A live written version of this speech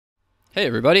Hey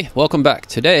everybody, welcome back.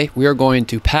 Today we are going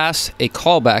to pass a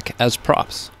callback as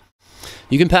props.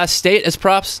 You can pass state as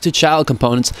props to child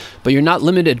components, but you're not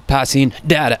limited to passing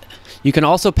data. You can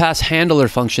also pass handler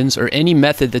functions or any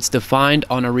method that's defined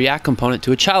on a React component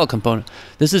to a child component.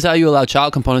 This is how you allow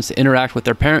child components to interact with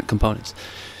their parent components.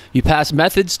 You pass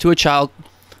methods to a child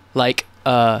like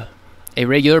a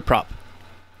regular prop.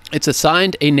 It's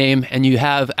assigned a name and you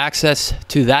have access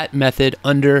to that method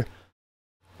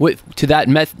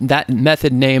that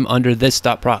method name under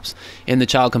this.props in the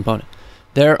child component.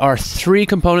 There are three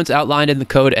components outlined in the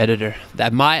code editor.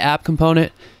 That my app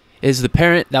component is the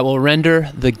parent that will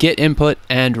render the get input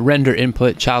and render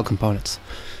input child components.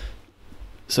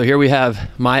 So here we have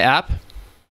my app.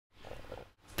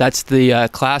 That's the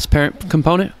class parent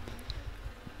component.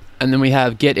 And then we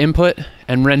have get input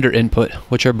and render input,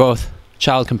 which are both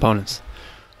child components.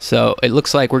 So it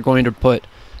looks like we're going to put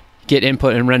get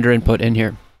input and render input in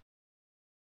here.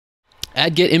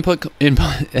 Add the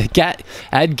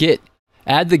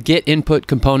get input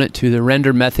component to the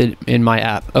render method in my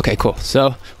app. Okay, cool.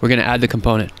 So we're going to add the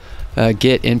component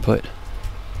get input,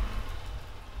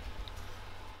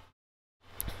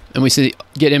 and we see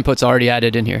get input's already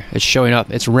added in here. It's showing up.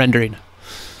 It's rendering.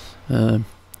 Then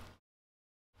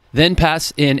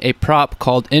pass in a prop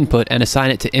called input and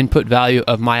assign it to input value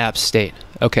of my app state.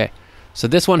 Okay, so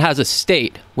this one has a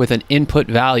state with an input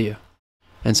value.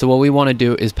 And so what we want to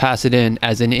do is pass it in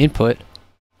as an input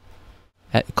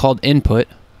called input,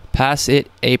 pass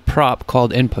it a prop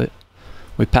called input.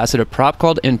 We pass it a prop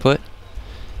called input,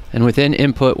 and within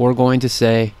input we're going to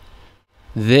say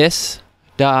this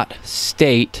dot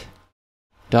state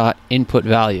dot input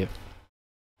value.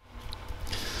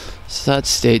 So that's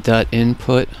state dot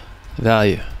input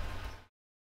value.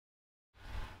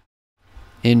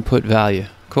 Input value.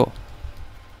 Cool.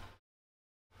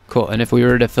 Cool, and if we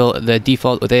were to fill the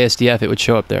default with ASDF, it would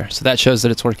show up there. So that shows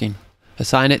that it's working.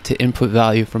 Assign it to input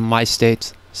value from my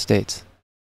states.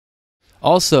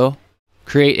 Also,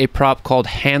 create a prop called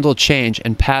handle change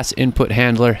and pass input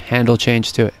handler handle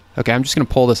change to it. Okay, I'm just going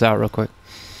to pull this out real quick.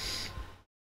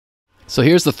 So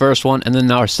here's the first one, and then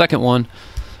our second one,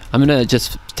 I'm going to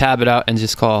just tab it out and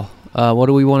just call, what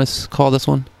do we want to call this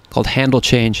one? Called handle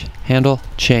change. Handle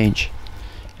change.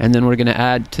 And then we're going to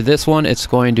add to this one, it's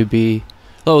going to be,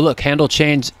 oh look, handle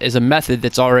change is a method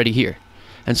that's already here.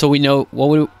 And so we know,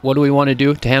 what do we want to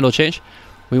do to handle change?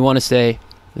 We want to say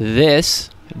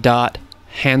this dot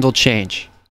handle change.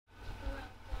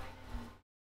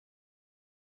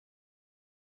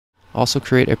 Also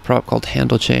create a prop called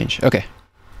handle change. Okay,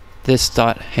 this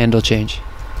dot handle change.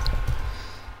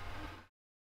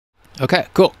 Okay,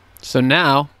 cool. So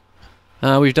now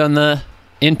we've done the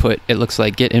input, it looks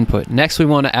like get input. Next we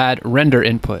want to add render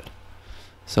input.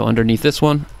 So underneath this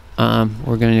one,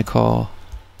 we're going to call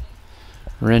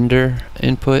render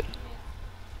input.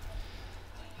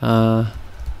 Okay,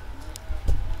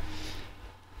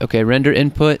 render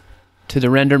input to the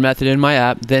render method in my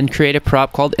app. Then create a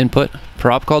prop called input,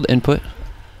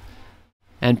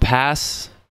 and pass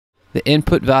the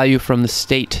input value from the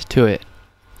state to it.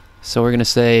 So we're going to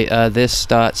say this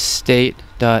dot state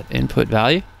dot input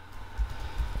value,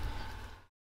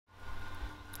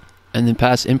 and then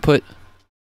pass input.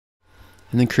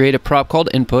 And then create a prop called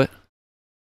input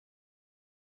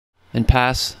and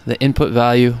pass the input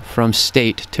value from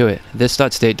state to it.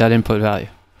 This.state.input value.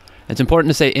 It's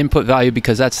important to say input value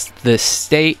because that's the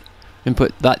state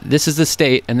input. This is the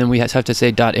state, and then we have to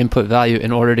say dot input value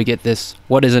in order to get this.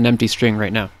 What is an empty string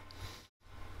right now?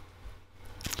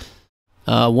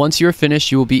 Once you're finished,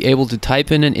 you will be able to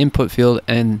type in an input field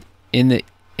and in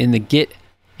the get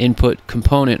input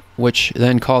component, which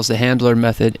then calls the handler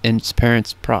method in its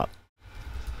parent's prop.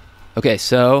 Okay,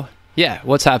 so yeah,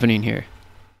 what's happening here?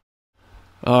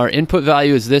 Our input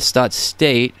value is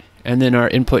this.state, and then our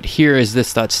input here is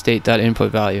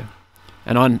this.state.input value.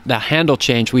 And on the handle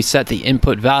change, we set the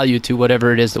input value to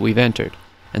whatever it is that we've entered.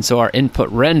 And so our input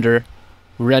render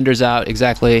renders out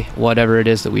exactly whatever it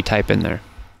is that we type in there.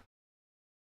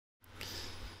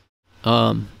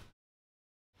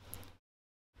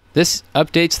 This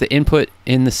updates the input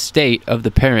in the state of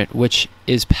the parent, which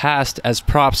is passed as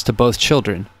props to both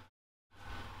children.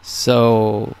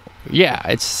 So yeah,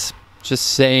 it's just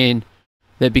saying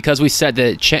that because we set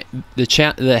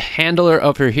the handler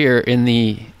over here in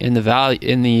the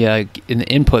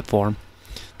input form,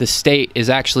 the state is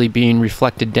actually being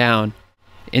reflected down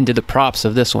into the props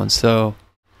of this one. So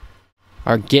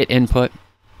our get input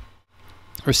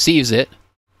receives it,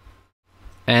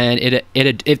 and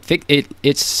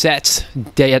it sets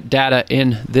data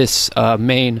in this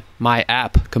main my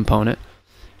app component.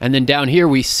 And then down here,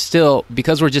 we still,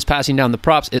 because we're just passing down the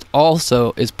props, it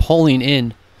also is pulling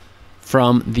in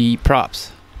from the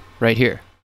props right here.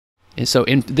 And so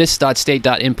in this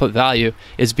 .state.input value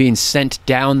is being sent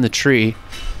down the tree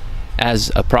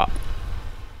as a prop.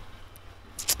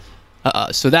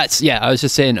 So that's, yeah, I was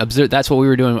just saying, observe, that's what we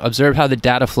were doing. Observe how the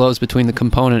data flows between the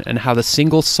component and how the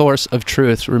single source of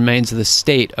truth remains the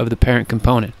state of the parent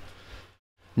component.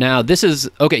 Now, this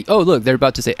is, okay, oh, look, they're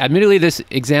about to say, admittedly, this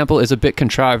example is a bit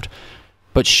contrived,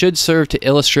 but should serve to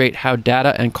illustrate how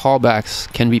data and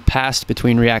callbacks can be passed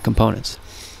between React components.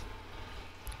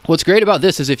 What's great about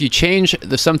this is if you change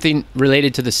something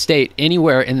related to the state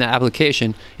anywhere in the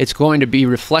application, it's going to be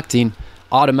reflecting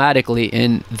automatically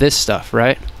in this stuff,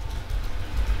 right?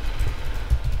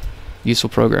 Useful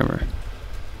programmer.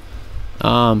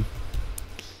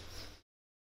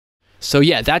 So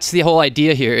yeah, that's the whole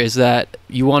idea here, is that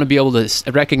you want to be able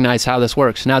to recognize how this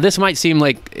works. Now, this might seem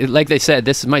like they said,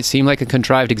 this might seem like a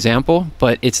contrived example,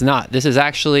 but it's not. This is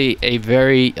actually a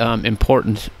very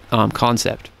important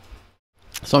concept.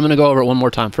 So I'm going to go over it one more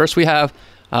time. First, we have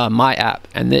my app,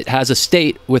 and it has a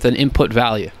state with an input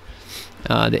value.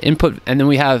 The input, and then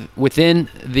we have within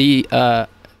the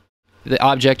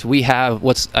object, we have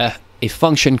what's a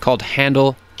function called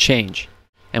handle change,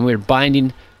 and we're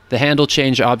binding the handle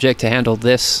change object to handle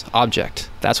this object.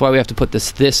 That's why we have to put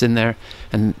this in there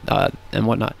and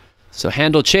whatnot. So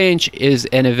handle change is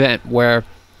an event where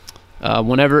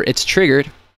whenever it's triggered,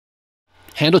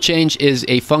 handle change is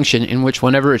a function in which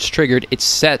whenever it's triggered, it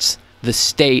sets the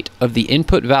state of the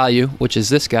input value, which is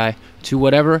this guy, to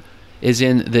whatever is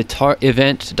in the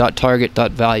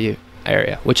event.target.value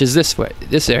area, which is this way,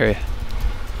 this area.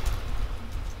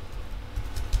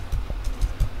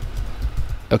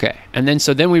 Okay, and then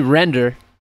so then we render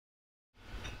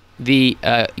the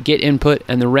get input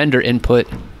and the render input,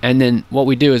 and then what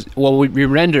we do is, well, we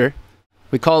render,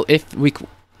 we call, if we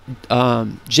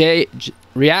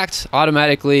React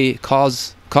automatically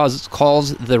calls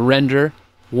the render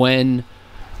when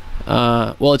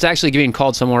well, it's actually being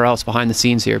called somewhere else behind the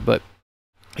scenes here, but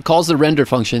it calls the render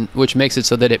function, which makes it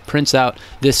so that it prints out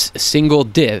this single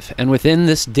div, and within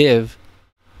this div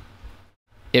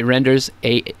it renders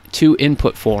two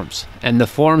input forms, and the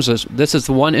forms is, this is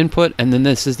the one input, and then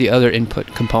this is the other input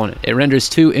component. It renders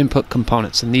two input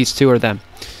components, and these two are them.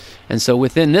 And so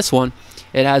within this one,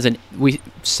 it has we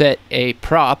set a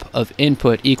prop of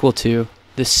input equal to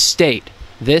the state,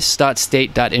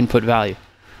 this.state.input value.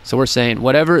 So we're saying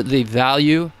whatever the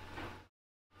value,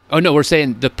 oh no, we're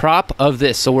saying the prop of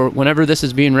this. So whenever this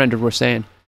is being rendered, we're saying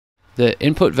the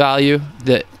input value,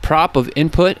 the prop of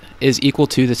input is equal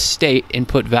to the state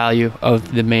input value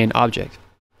of the main object.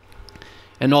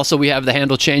 And also we have the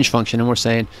handle change function, and we're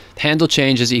saying handle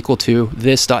change is equal to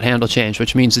this.handle change,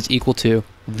 which means it's equal to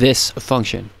this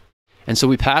function. And so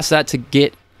we pass that to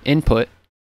get input.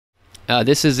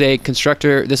 This is a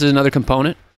constructor, this is another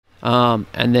component. And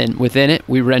then within it,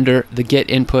 we render the get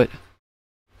input,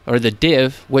 or the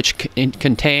div, which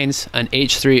contains an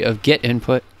h3 of get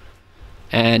input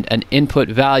and an input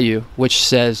value, which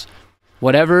says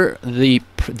whatever the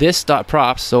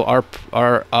this.props, so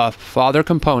our father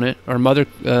component, or mother,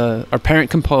 our parent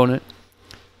component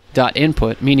dot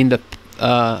input, meaning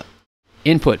the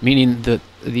input, meaning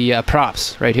the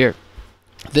props right here.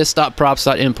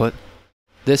 This.props.input,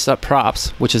 this.props,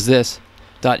 which is this,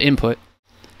 dot input.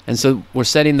 And so we're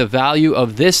setting the value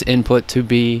of this input to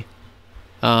be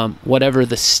whatever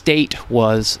the state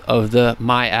was of the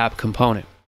my app component.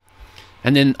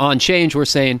 And then on change, we're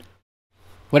saying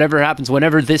whatever happens,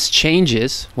 whenever this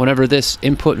changes, whenever this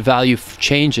input value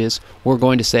changes, we're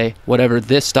going to say whatever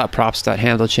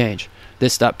this.props.handle change.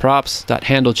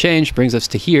 This.props.handle change brings us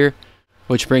to here,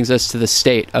 which brings us to the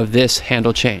state of this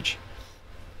handle change.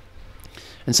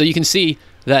 And so you can see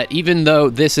that even though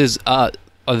this is a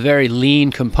very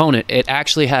lean component, it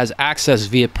actually has access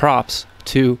via props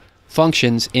to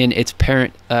functions in its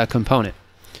parent component,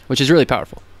 which is really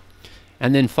powerful.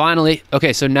 And then finally,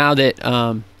 okay, so now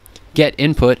that get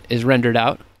input is rendered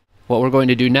out, what we're going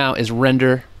to do now is we're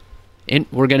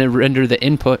going to render the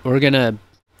input, we're going to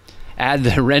add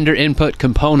the render input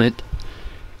component,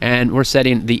 and we're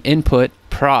setting the input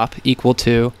prop equal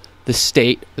to the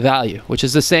state value, which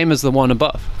is the same as the one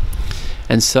above.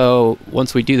 And so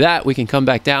once we do that, we can come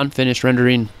back down, finish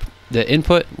rendering the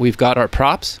input. We've got our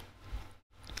props.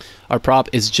 Our prop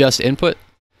is just input.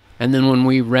 And then when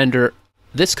we render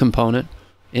this component,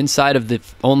 inside of the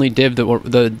only div that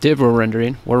we're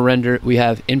rendering, we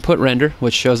have input render,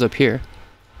 which shows up here.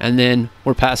 And then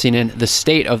we're passing in the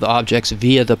state of the objects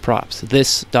via the props,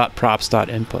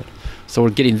 this.props.input. So we're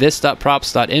getting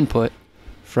this.props.input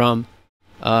from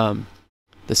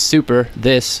the the super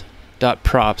this dot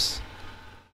props.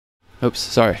 Oops,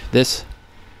 sorry, this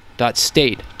dot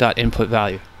state dot input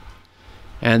value.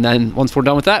 And then once we're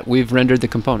done with that, we've rendered the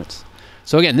components.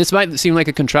 So again, this might seem like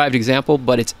a contrived example,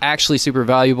 but it's actually super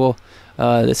valuable.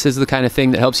 This is the kind of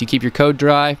thing that helps you keep your code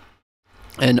dry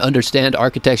and understand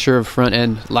architecture of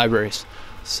front-end libraries.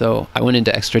 So I went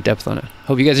into extra depth on it.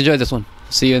 Hope you guys enjoyed this one.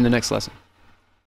 See you in the next lesson.